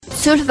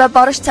Sülh və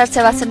barış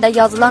çərçivəsində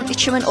yazılan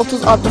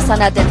 2030 adlı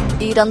sənədin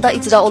İranda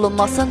icra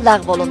olunması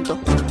ləğv olundu.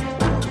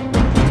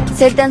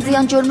 Seldən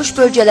ziyan görmüş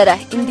bölgələrə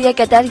indiyə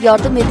qədər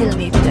yardım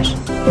edilməyibdir.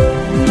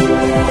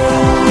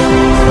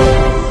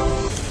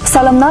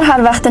 Salamlar,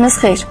 hər vaxtınız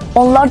xeyir.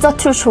 Onlarca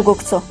türk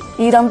hüquqçu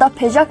İranda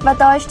PJAK və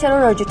DAEŞ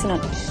terror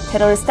örgütünün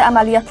terroristi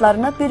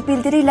əməliyyatlarını bir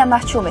bildiri ilə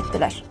məhkum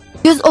etdilər.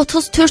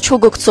 130 türk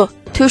hüquqçu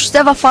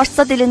türkcə və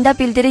farsça dilində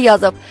bildiri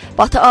yazıb,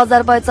 Batı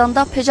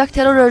Azərbaycanda PJAK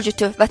terror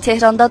örgütü və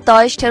Tehranda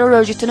DAEŞ terror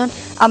örgütünün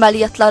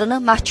əməliyyatlarını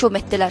məhkum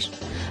etdilər.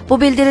 Bu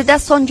bildiridə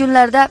son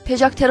günlərdə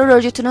PJAK terror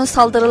örgütünün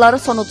saldırıları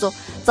sonucu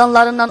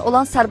canlarından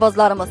olan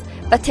sərbazlarımız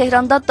və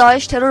Tehranda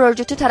DAEŞ terror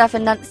örgütü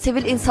tərəfindən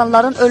sivil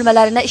insanların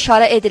ölmələrinə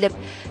işarə edilib.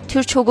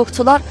 Türk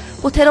hüquqçular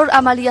bu terror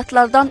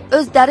əməliyyatlardan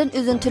öz dərin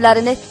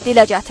üzüntülərini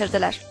dilə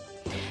gətirdilər.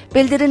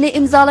 Bildirini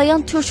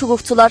imzalayan türk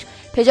hüquqçular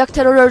PJAK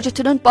terror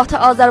örgütünün Batı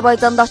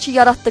Azərbaycandakı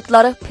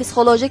yaratdıkları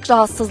psixolojik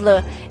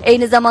rahatsızlığı,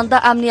 eyni zamanda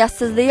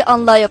əmniyyətsizliyi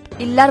anlayıb,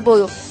 illər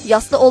boyu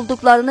yaslı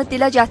olduqlarını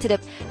dilə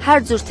gətirib,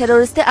 hər cür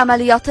terroristi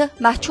əməliyyatı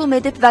məhkum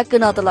edib və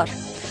qınadılar.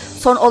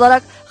 Son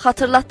olaraq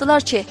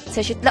xatırlatdılar ki,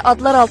 çeşitli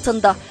adlar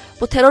altında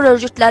bu terror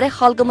örgütləri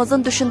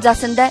xalqımızın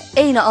düşüncəsində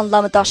eyni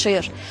anlamı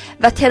daşıyır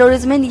və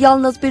terrorizmin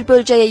yalnız bir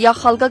bölgəyə ya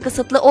xalqa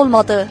qısıtlı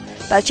olmadığı,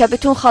 bəlkə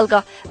bütün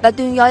xalqa və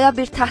dünyaya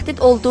bir təhdid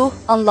olduğu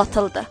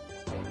anlatıldı.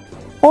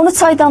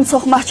 13 aydan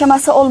çox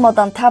məhkəməsi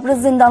olmadan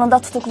Təbriz zindanında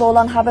tutuklu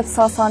olan Həbib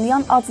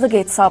Sasaniyan aclıq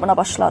etisabına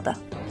başladı.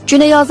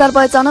 Güney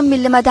Azərbaycanın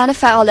milli mədəni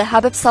fəalı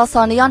Həbib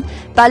Sasaniyan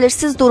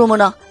bəlirsiz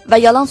durumuna və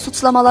yalan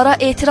suçlamalara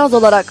etiraz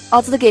olaraq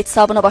aclıq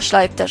etisabına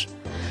başlayıbdır.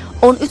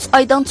 13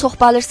 aydan çox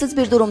bəlirsiz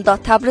bir durumda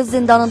Təbriz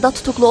zindanında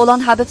tutuklu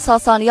olan Həbib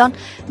Sasaniyan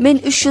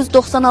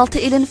 1396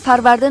 ilin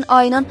Fərvərdin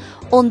ayının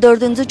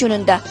 14-cü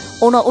günündə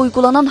ona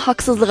uygulanan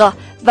haqsızlığa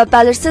və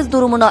bəlirsiz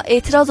durumuna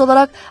etiraz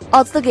olaraq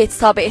aclıq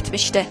etisabı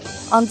etmişdi.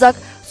 Ancaq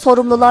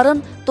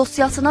sorumluların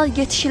dosyasına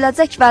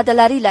yetişiləcək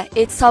vədələri ilə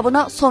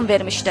etisabına son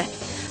vermişdi.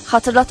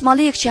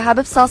 Xatırlatmalıyıq ki,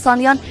 Həbib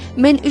Sasaniyan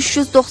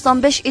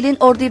 1395 ilin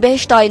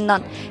Ordubehişt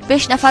ayından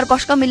 5 nəfər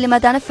başqa milli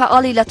mədəni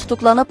fəal ilə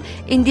tutuklanıb,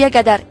 indiyə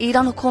qədər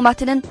İran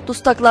hökumətinin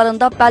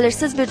dustaqlarında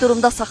bəlirsiz bir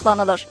durumda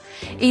saxlanılır.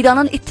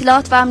 İranın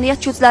İttilaat və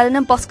Əmniyyət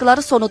güclərinin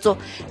baskıları sonucu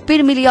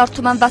 1 milyard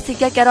tümən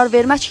vəsiqə qərar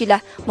vermək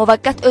ilə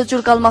müvəqqət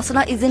özgür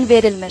qalmasına izin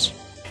verilmir.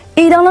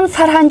 İranın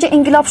Fərhəngi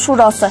İnqilab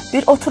Şurası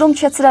bir oturum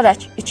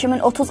keçirərək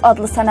 2030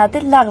 adlı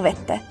sənədi ləğv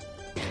etdi.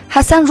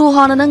 Həsən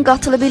Ruhaninin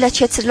qatılığı ilə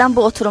keçirilən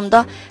bu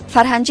oturumda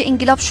Fərhəngi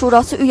İnqilab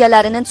Şurası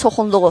üyələrinin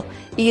çoxunluğu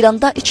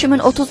İranda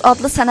 2030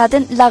 adlı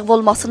sənədin ləğv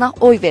olmasına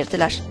oy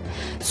verdilər.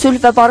 Sülh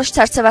və barış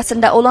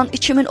çərçivəsində olan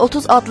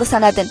 2030 adlı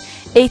sənədin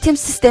eğitim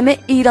sistemi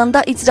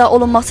İranda icra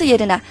olunması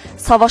yerinə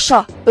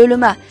savaşa,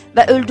 ölümə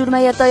və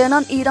öldürməyə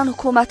dayanan İran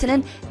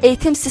hökumətinin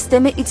eğitim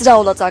sistemi icra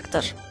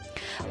olacaqdır.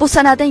 Bu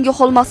sənədin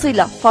yox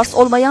olmasıyla fars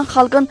olmayan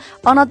xalqın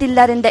ana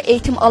dillərində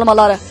eğitim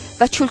almaları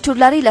və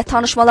kültürləri ilə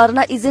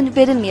tanışmalarına izin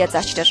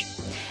verilməyəcəkdir.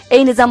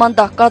 Eyni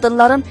zamanda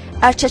qadınların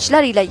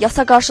erkəklər ilə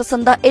yasa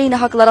qarşısında eyni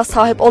haqlara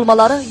sahib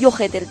olmaları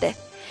yox edildi.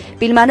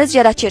 Bilməniz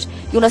gərəkir,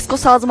 UNESCO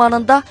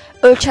sazmanında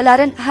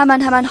ölkələrin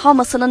həmən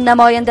hamısının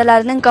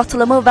nümayəndələrinin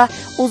qatılımı və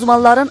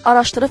uzmanların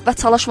araşdırıb və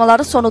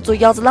çalışmaları sonucu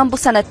yazılan bu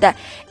sənəddə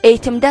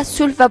eğitimdə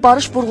sülh və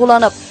barış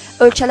vurğulanıb,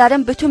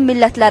 ölkələrin bütün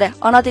millətləri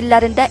ana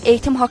dillərində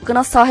eğitim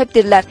haqqına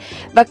sahibdirlər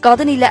və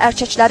qadın ilə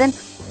erkəklərin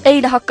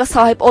eyni haqqa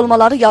sahib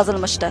olmaları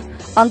yazılmışdı.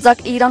 Ancaq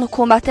İran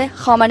hökuməti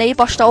Xameneyi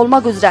başda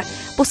olmaq üzrə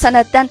bu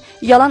sənəddən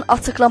yalan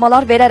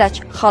açıqlamalar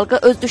verərək xalqı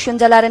öz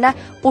düşüncələrinə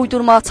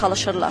uydurmağa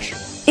çalışırlar.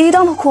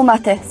 İran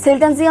hökuməti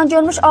seldən ziyan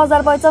görmüş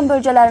Azərbaycan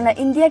bölgələrinə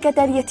indiyə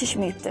qədər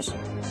yetişməyibdir.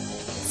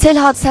 Sel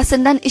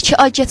hadisəsindən 2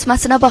 ay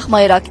geçməsinə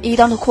baxmayaraq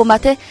İran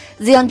hökuməti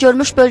ziyan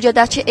görmüş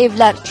bölgədəki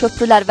evlər,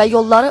 köprülər və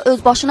yolları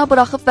öz başına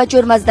buraxıb və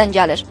görməzdən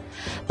gəlir.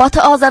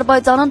 Batı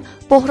Azərbaycanın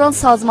Bohran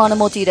Sazmanı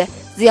müdiri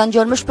ziyan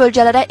görmüş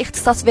bölgələrə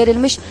ixtisas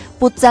verilmiş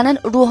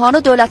büdcənin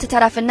Ruhani dövləti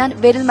tərəfindən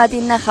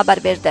verilmədiyindən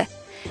xəbər verdi.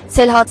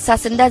 Sel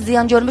hadisəsində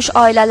ziyan görmüş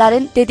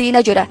ailələrin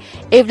dediyinə görə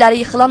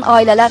evləri yıxılan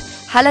ailələr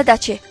hələ də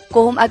ki,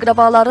 qohum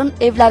əqrabaların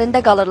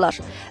evlərində qalırlar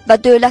və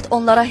dövlət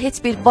onlara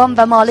heç bir vam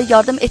və mali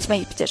yardım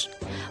etməyibdir.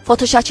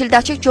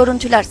 Fotoşəkildəki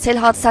görüntülər sel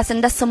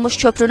hadisəsində sınmış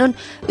köprünün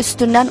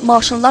üstündən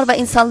maşınlar və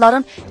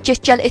insanların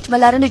get-gəl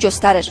etmələrini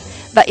göstərir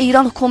və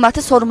İran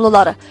hökuməti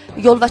sorumluları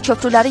yol və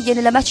köprüləri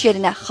yeniləmək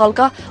yerinə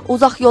xalqa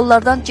uzaq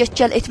yollardan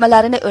get-gəl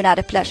etmələrini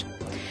önəriblər.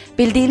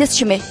 Bildiyiniz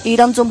kimi,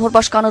 İran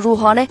Cumhurbaşqanı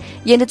Ruhani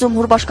yeni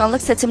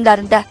Cumhurbaşqanlıq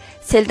seçimlərində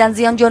seldən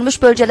ziyan görmüş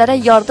bölgələrə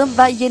yardım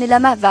və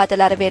yeniləmə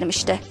vədələri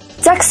vermişdi.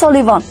 Jack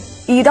Sullivan,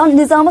 İran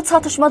nizamı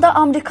çatışmada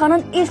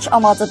Amerikanın ilk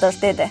amacıdır,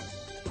 dedi.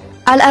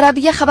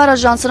 Əl-Ərəbiyyə xəbər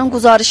ajansının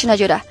quzarışına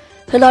görə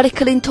Hillary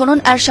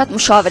Clintonun ərşad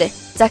müşaviri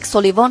Jack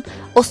Sullivan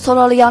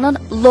Avustraliyanın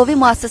Lovi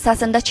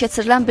müəssisəsində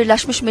keçirilən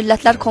Birləşmiş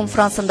Millətlər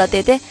konfransında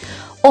dedi,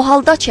 o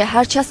halda ki,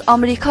 hər kəs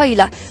Amerika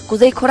ilə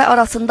Quzey Kore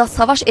arasında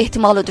savaş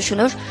ehtimalı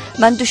düşünür,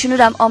 mən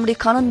düşünürəm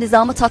Amerikanın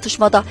nizamı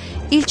çatışmada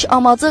ilk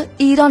amacı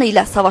İran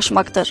ilə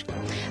savaşmaqdır.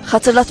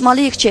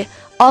 Xatırlatmalıyıq ki,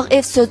 Ağ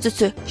Ev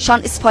sözcüsü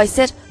Sean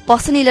Spicer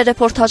basın ilə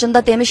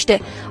reportajında demişdi,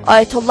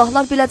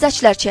 ayətollahlar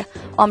biləcəklər ki,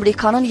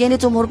 Amerikanın yeni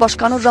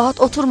Cumhurbaşqanı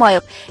rahat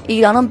oturmayıb,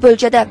 İranın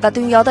bölgədə və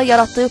dünyada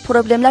yaratdığı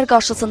problemlər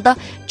qarşısında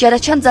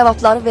gərəkən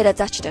cavabları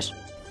verəcəkdir.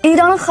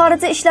 İranın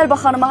Xarici İşlər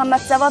Baxanı Muhammed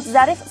Cavad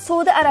Zərif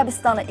Suudi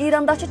Ərəbistanı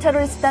İrandakı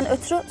terroristdən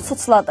ötürü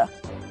suçladı.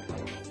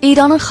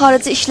 İranın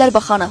Xarici İşlər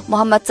Baxanı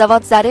Muhammed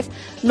Cavad Zərif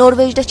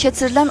Norveçdə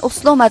keçirilən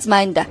Oslo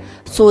məcməyində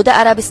Suudi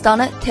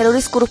Ərəbistanı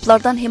terrorist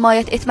qruplardan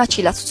himayət etmək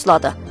ilə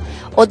suçladı.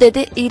 O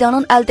dedi,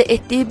 İranın əldə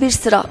etdiyi bir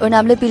sıra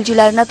önəmli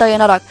bilgilərinə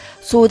dayanaraq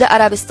Suudi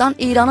Ərəbistan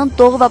İranın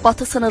doğu və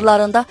batı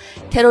sınırlarında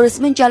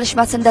terrorizmin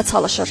gəlişməsində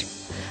çalışır.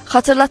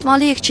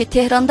 Xatırlatmalıyıq ki,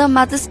 Tehranda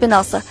məclis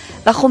binası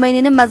və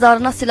Xomeyninin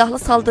məzarına silahlı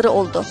saldırı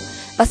oldu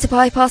və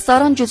Sipahi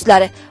Pasdaran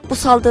gücləri bu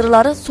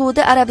saldırıları Suudi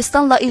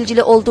Ərəbistanla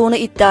ilgili olduğunu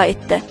iddia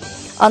etdi.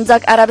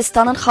 Ancaq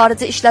Ərəbistanın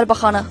Xarici İşlər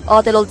Baxanı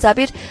Adil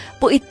Cəbir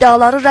bu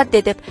iddiaları rədd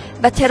edib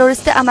və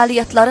terroristi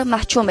əməliyyatları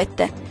məhkum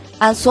etdi.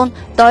 Ən son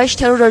Daesh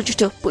terror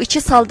örgütü bu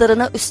iki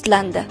saldırını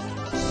üstləndi.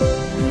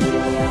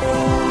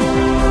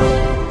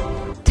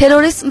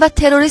 Terrorizm və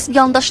terrorizm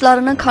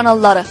yandaşlarının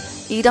kanalları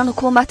İran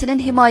hökumətinin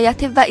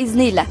himayəti və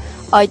izni ilə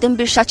aydın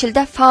bir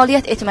şəkildə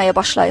fəaliyyət etməyə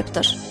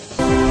başlayıbdır.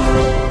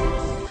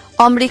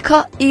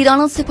 Amerika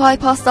İranın Sipahi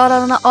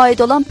Pasdaranına aid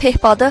olan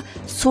pehpadı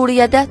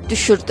Suriyədə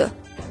düşürdü.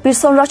 Bir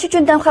sonraki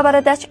gündəm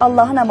xəbərədək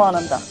Allahın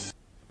əmanında.